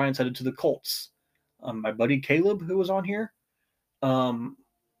is Matt Ryan's headed to the Colts. My buddy Caleb, who was on here,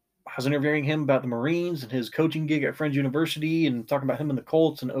 I was interviewing him about the Marines and his coaching gig at Friends University and talking about him and the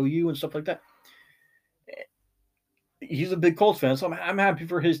Colts and OU and stuff like that. He's a big Colts fan, so I'm happy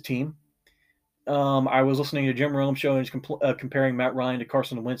for his team. I was listening to Jim Rome show and he's comparing Matt Ryan to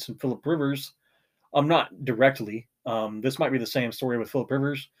Carson Wentz and Phillip Rivers. Not directly. This might be the same story with Phillip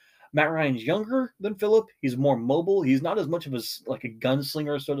Rivers. Matt Ryan's younger than Phillip. He's more mobile. He's not as much of a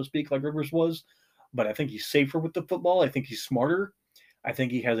gunslinger, so to speak, like Rivers was. But I think he's safer with the football. I think he's smarter. I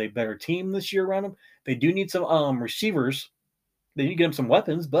think he has a better team this year around him. They do need some receivers. They need to get him some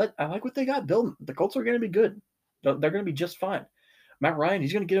weapons, but I like what they got built. The Colts are going to be good. They're going to be just fine. Matt Ryan,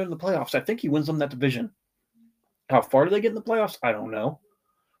 he's going to get into the playoffs. I think he wins them that division. How far do they get in the playoffs? I don't know.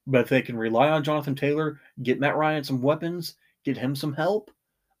 But if they can rely on Jonathan Taylor, get Matt Ryan some weapons, get him some help,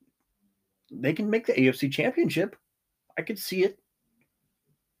 they can make the AFC Championship. I could see it.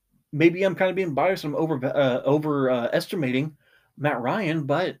 Maybe I'm kind of being biased. I'm overestimating Matt Ryan,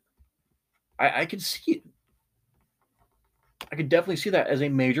 but I could see it. I could definitely see that as a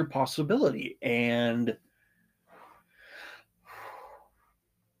major possibility. And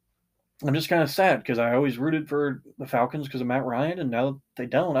I'm just kind of sad because I always rooted for the Falcons because of Matt Ryan, and now they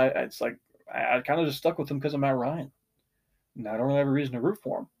don't. It's like I kind of just stuck with them because of Matt Ryan. And I don't really have a reason to root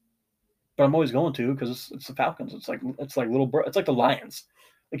for him, but I'm always going to because it's the Falcons. It's like little bro. It's like the Lions.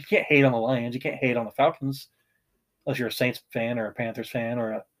 Like you can't hate on the Lions. You can't hate on the Falcons unless you're a Saints fan or a Panthers fan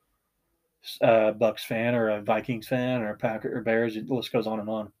or a Bucks fan or a Vikings fan or a Packer or Bears. The list goes on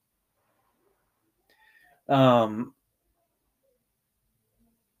and on.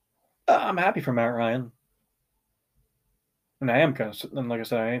 I'm happy for Matt Ryan, and I am kind of. And like I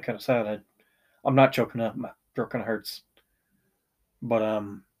said, I am kind of sad. I'm not choking up. My throat kind of hurts, but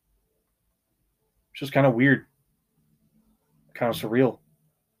it's just kind of weird, kind of surreal.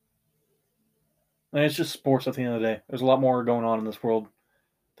 And it's just sports at the end of the day. There's a lot more going on in this world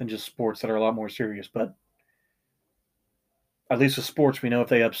than just sports that are a lot more serious. But at least with sports, we know if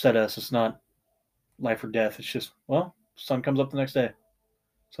they upset us, it's not life or death. It's just, well, sun comes up the next day.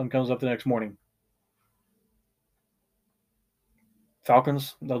 Sun comes up the next morning.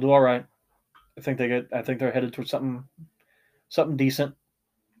 Falcons, they'll do all right. I think they're headed towards something decent.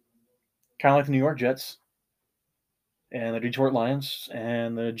 Kind of like the New York Jets and the Detroit Lions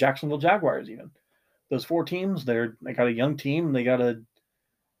and the Jacksonville Jaguars even. Those four teams, they got a young team. They all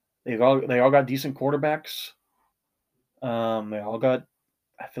got decent quarterbacks. I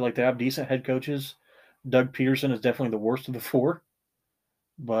feel like they have decent head coaches. Doug Peterson is definitely the worst of the four,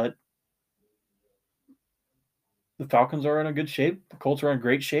 but the Falcons are in a good shape. The Colts are in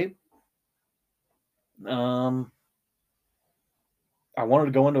great shape. I wanted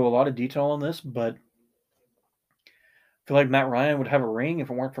to go into a lot of detail on this, but I feel like Matt Ryan would have a ring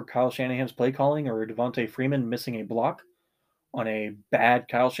if it weren't for Kyle Shanahan's play calling or Devontae Freeman missing a block on a bad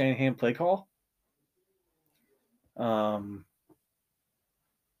Kyle Shanahan play call.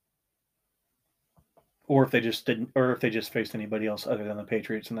 Or if they just didn't, or if they just faced anybody else other than the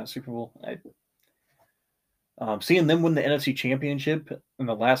Patriots in that Super Bowl. Seeing them win the NFC Championship in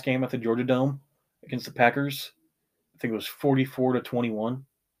the last game at the Georgia Dome against the Packers, I think it was 44-21.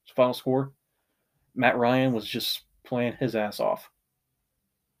 Final score. Matt Ryan was just playing his ass off.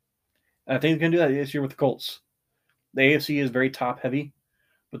 And I think they're going to do that this year with the Colts. The AFC is very top heavy,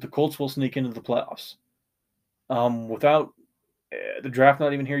 but the Colts will sneak into the playoffs. Without the draft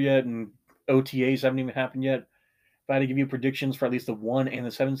not even here yet and OTAs haven't even happened yet, if I had to give you predictions for at least the 1 and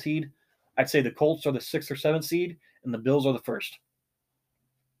the 7 seed, I'd say the Colts are the 6th or 7th seed and the Bills are the 1st.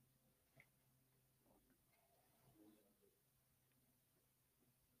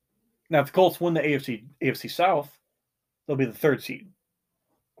 Now, if the Colts win the AFC South, they'll be the 3rd seed.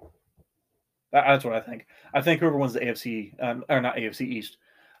 That's what I think. I think whoever wins the AFC, or not AFC East,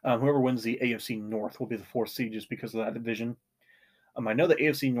 whoever wins the AFC North will be the 4th seed just because of that division. I know the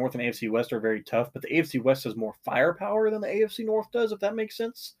AFC North and AFC West are very tough, but the AFC West has more firepower than the AFC North does, if that makes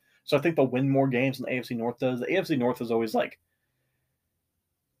sense. So I think they'll win more games than the AFC North does. The AFC North is always like,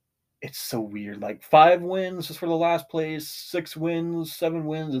 it's so weird. Like 5 wins just for the last place, 6 wins, 7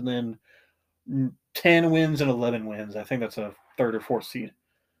 wins, and then 10 wins and 11 wins. I think that's a 3rd or 4th seed.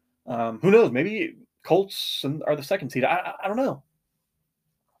 Who knows? Maybe Colts are the 2nd seed. I don't know.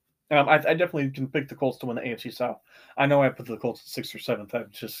 I definitely can pick the Colts to win the AFC South. I know I put the Colts at 6th or 7th. I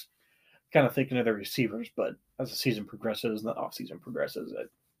just kind of thinking of the receivers, but as the season progresses and the off season progresses,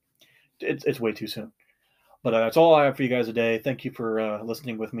 it's way too soon. But that's all I have for you guys today. Thank you for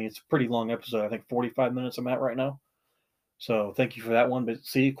listening with me. It's a pretty long episode. I think 45 minutes I'm at right now. So thank you for that one. But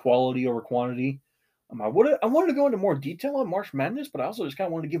see, quality over quantity. I wanted to go into more detail on March Madness, but I also just kind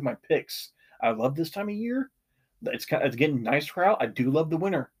of wanted to give my picks. I love this time of year. It's getting nicer out. I do love the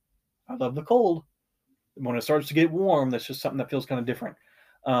winter. I love the cold. When it starts to get warm, that's just something that feels kind of different.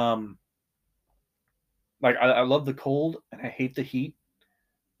 Like I love the cold and I hate the heat,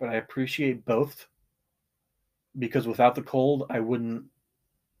 but I appreciate both because without the cold, I wouldn't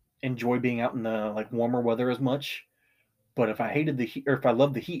enjoy being out in the like warmer weather as much. But if I hated the heat, or if I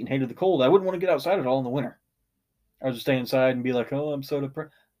loved the heat and hated the cold, I wouldn't want to get outside at all in the winter. I would just stay inside and be like, "Oh, I'm so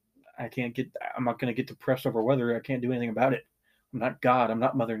depressed. I'm not going to get depressed over weather. I can't do anything about it. I'm not God. I'm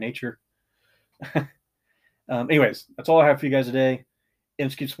not Mother Nature." Anyways, that's all I have for you guys today.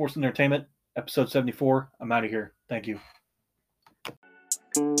 Inskeep Sports and Entertainment, episode 74. I'm out of here. Thank you.